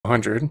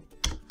200.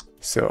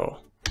 So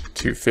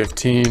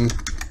 215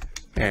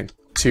 and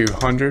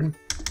 200.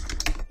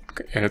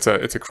 And it's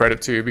a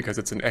credit too because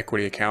it's an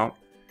equity account.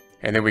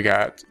 And then we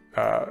got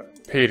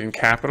paid in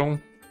capital.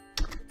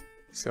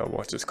 So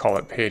we'll just call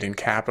it paid in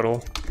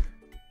capital.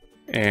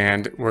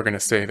 And we're going to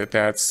say that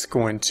that's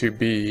going to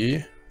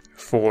be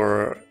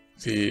for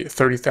the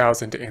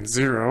 30,000 and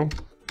 0.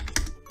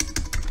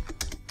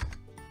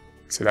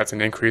 So that's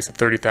an increase of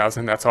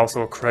 30,000. That's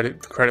also a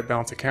credit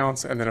balance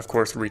accounts. And then of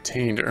course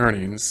retained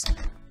earnings.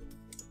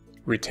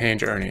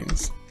 Retained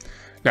earnings.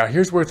 Now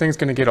here's where things are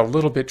going to get a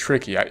little bit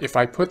tricky. If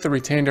I put the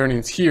retained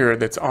earnings here,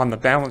 that's on the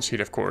balance sheet,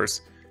 of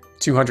course,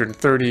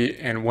 230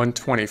 and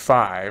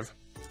 125,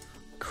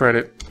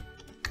 credit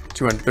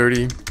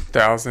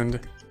 230,000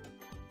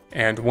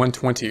 and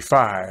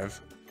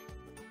 125,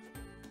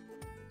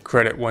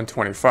 credit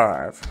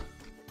 125.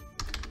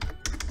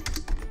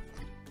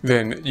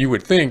 Then you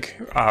would think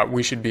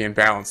we should be in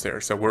balance there.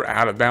 So we're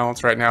out of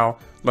balance right now.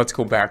 Let's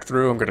go back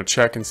through. I'm going to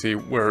check and see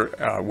where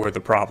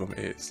the problem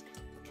is.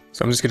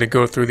 So I'm just going to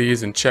go through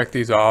these and check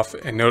these off,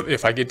 and note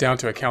if I get down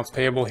to accounts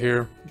payable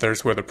here,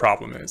 there's where the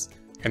problem is.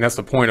 And that's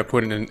the point of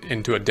putting it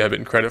into a debit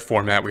and credit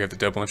format. We have the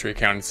double entry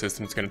accounting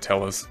system. It's going to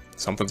tell us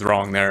something's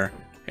wrong there.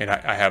 And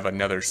I have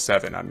another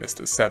 7. I missed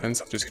a 7,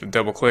 so I'm just going to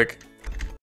double click.